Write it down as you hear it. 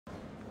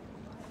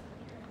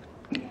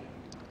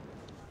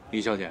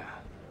李小姐，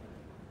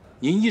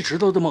您一直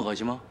都这么恶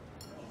心吗？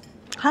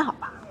还好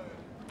吧，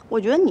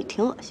我觉得你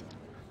挺恶心的。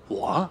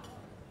我？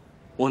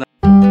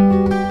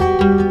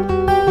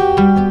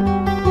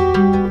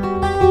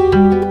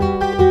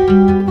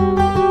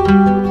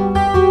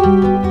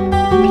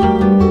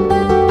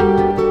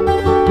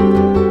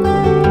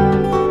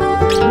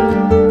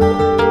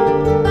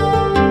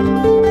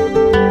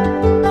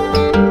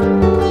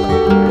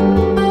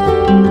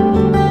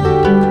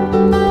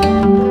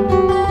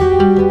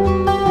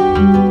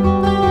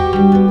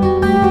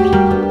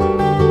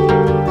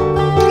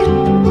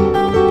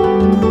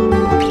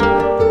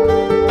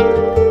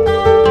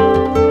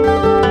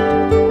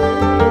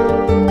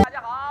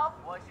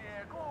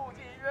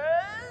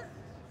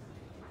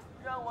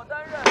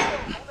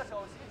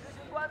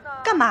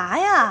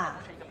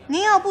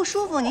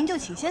 您就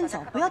请先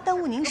走，不要耽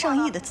误您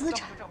上亿的资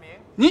产。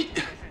你，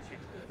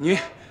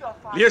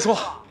别说，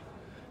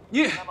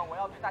你。那么我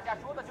要对大家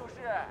说的就是，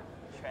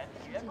全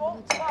体员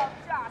工放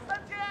假3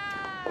天。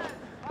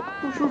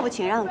不舒服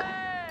请让开。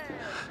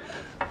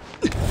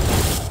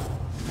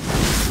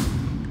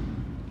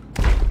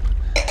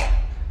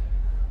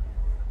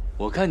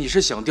我看你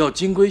是想钓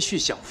金龟婿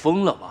想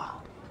疯了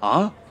吧？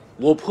啊！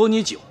我泼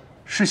你酒，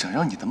是想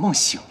让你的梦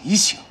醒一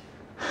醒。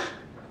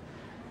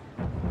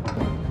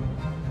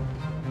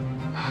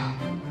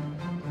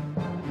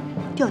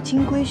 钓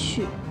金龟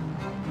婿，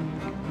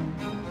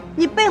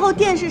你背后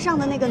电视上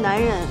的那个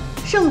男人，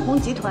盛虹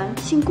集团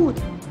姓顾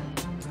的，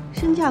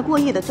身价过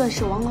亿的钻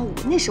石王老五，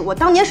那是我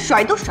当年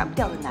甩都甩不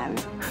掉的男人。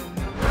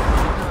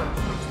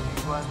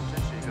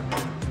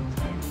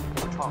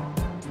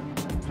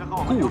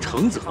顾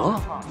承泽，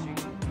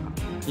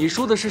你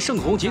说的是盛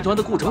虹集团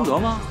的顾承泽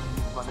吗？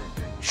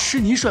是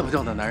你甩不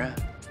掉的男人，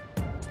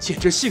简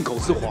直信口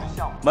雌黄，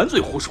满嘴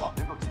胡说。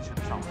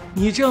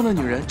你这样的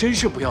女人真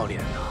是不要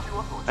脸的！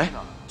哎。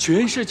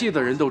 全世界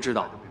的人都知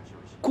道，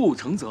顾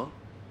承泽，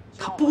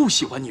他不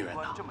喜欢女人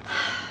的。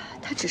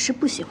他只是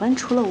不喜欢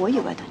除了我以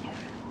外的女人。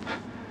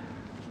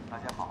大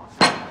家好。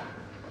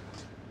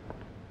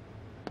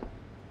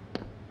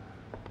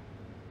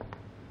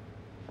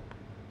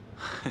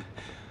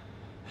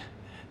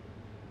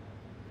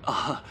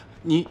啊，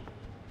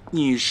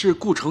你是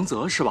顾承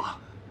泽是吧？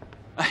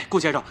哎，顾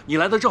先生，你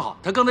来的正好。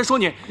他刚才说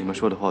你……你们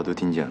说的话我都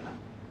听见了。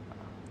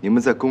你们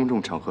在公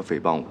众场合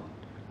诽谤我，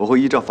我会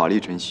依照法律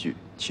程序。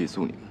 起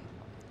诉你们，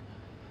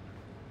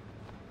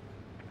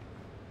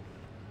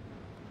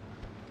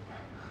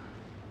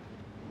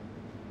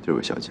这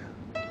位小姐，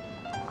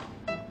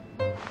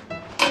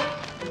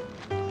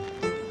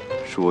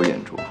恕我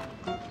眼拙，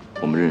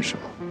我们认识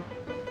吗？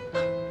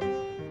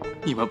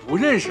你们不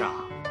认识啊？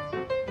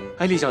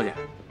哎，李小姐，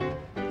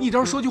你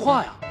倒是说句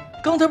话呀！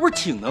刚才不是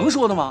挺能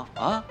说的吗？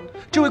啊，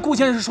这位顾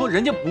先生说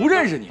人家不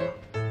认识你了。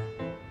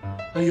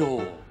哎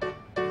呦，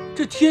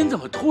这天怎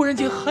么突然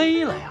间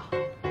黑了呀？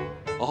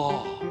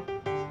哦。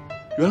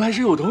 原来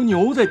是有头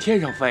牛在天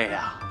上飞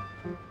呀！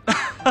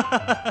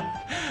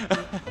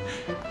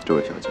这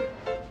位小姐，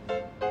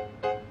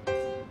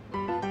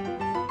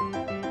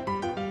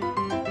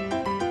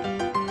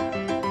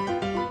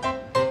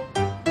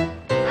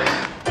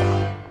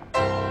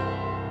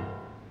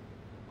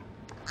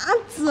阿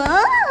泽。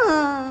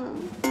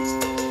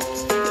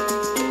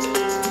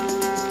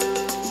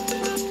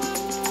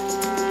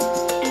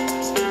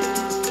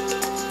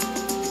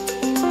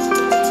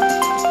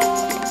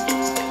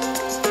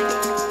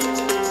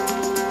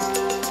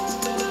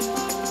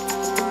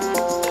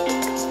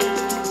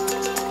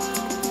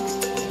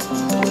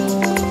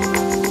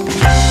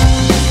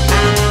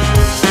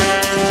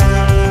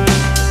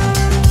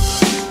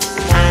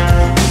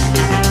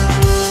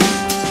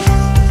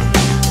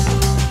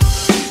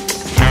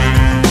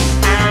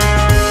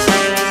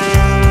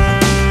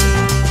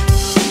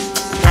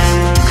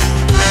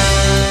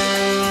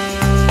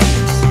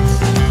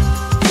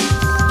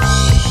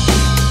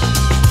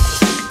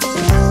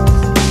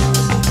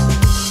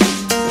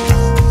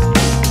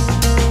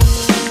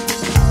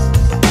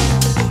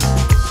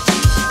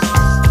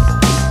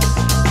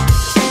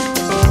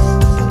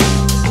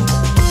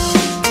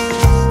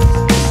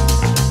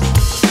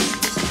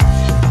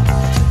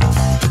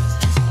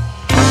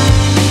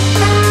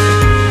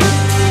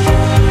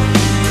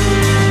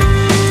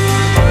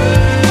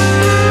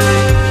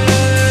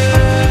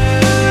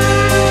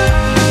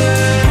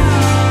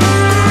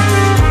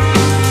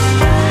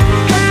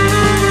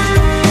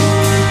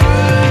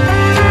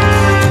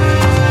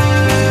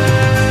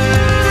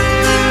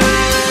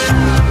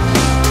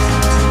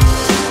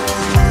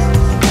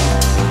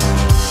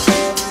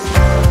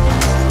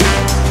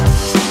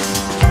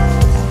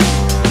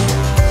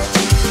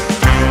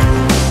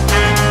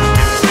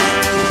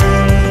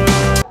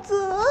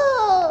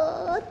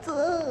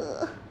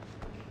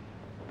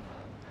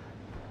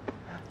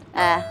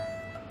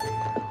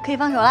 可以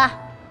放手了。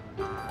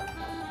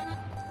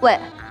喂，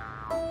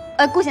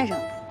顾先生，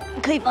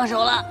可以放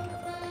手了。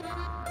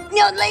你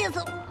要累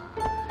死我！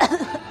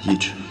意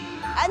志，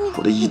你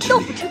我的意志豆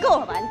腐吃够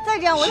了吧？你再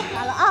这样我就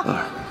喊了啊！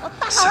我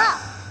大喊了。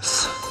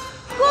4、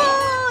顾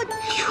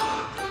6、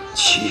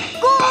7、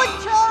顾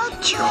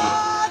8、9、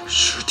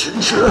真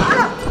是！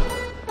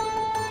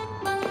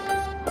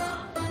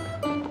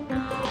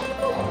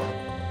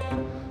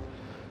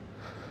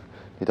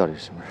你到底是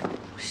什么人？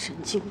神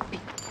经病！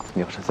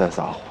你要是再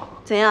撒谎，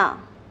怎样？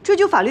追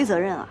究法律责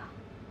任啊？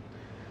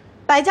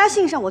百家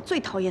姓上我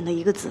最讨厌的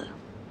一个字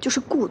就是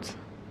“顾”字。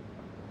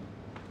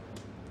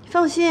你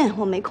放心，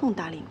我没空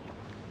搭理你。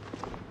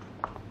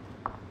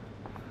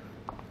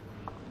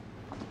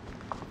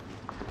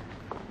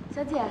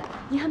小姐，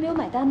您还没有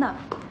买单呢。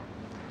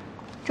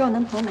找我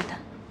男朋友买单。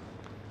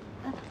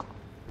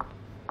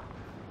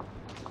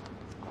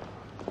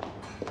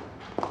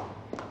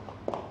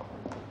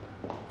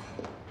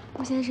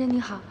顾先生你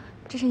好，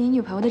这是您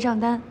女朋友的账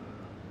单。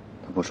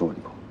她不是我女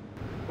朋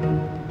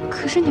友。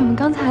可是你们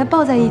刚才还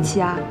抱在一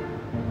起啊！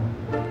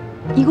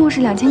一共是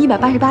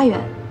2188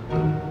元。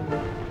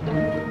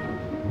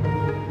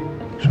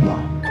什么？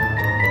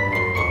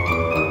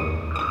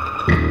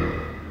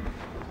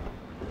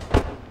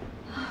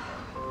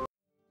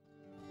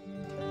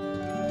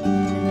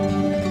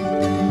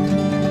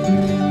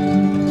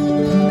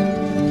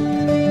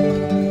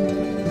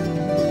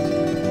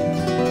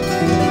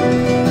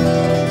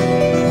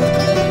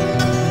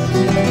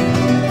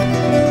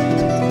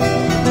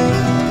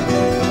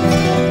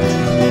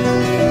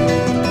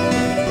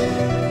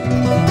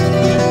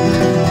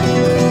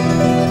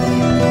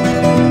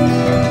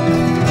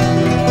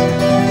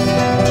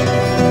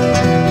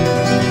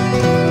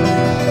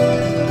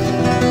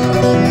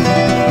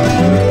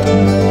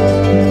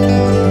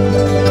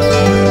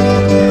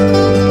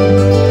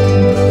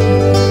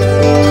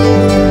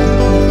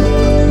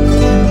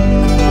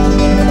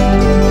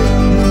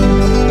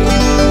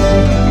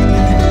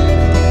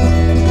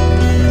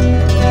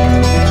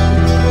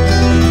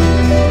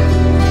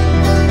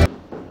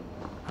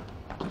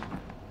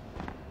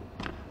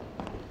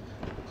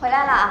回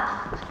来了，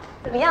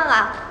怎么样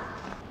啊？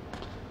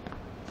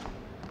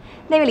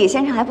那位李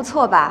先生还不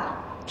错吧？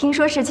听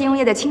说是金融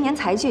业的青年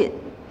才俊，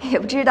也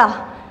不知道。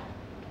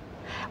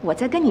我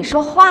在跟你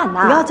说话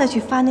呢。不要再去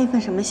发那份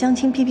什么相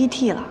亲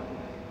PPT 了，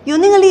有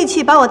那个力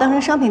气把我当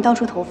成商品到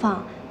处投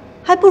放，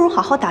还不如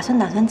好好打算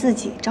打算自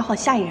己，找好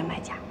下一任买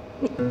家。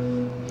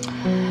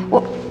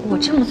我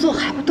这么做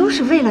还不都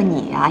是为了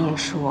你啊，叶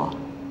叔？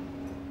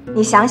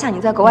你想想，你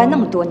在国外那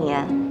么多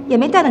年，也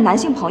没带个男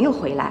性朋友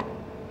回来。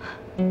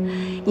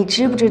你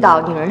知不知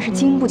道女人是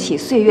经不起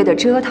岁月的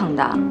折腾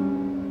的？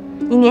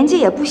你年纪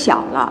也不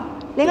小了，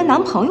连个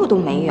男朋友都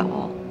没有。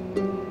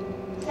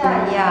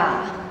夏姨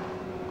啊，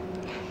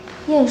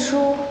晏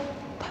殊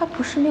他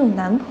不是没有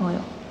男朋友，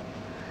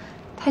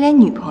他连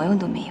女朋友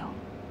都没有，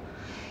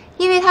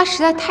因为他实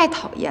在太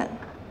讨厌了。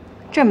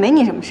这儿没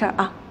你什么事儿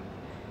啊。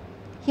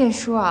晏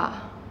殊啊，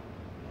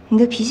你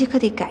的脾气可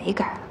得改一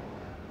改，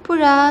不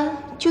然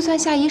就算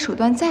夏姨手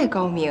段再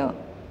高明，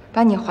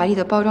把你怀里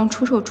的包装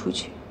出售出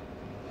去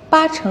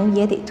，8成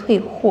也得退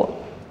货。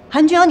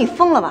韩君瑶，你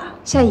疯了吧？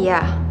夏姨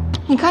啊，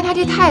你看他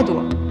这态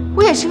度，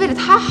我也是为了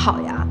他好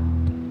呀。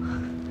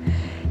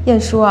晏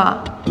殊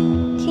啊，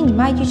听你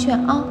妈一句劝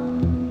啊，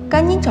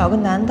赶紧找个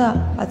男的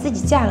把自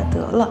己嫁了得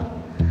了，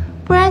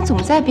不然总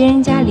在别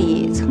人家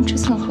里蹭吃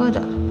蹭喝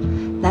的，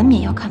难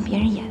免要看别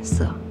人眼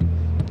色，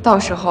到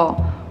时候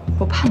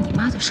我怕你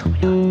妈都受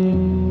不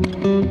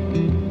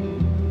了。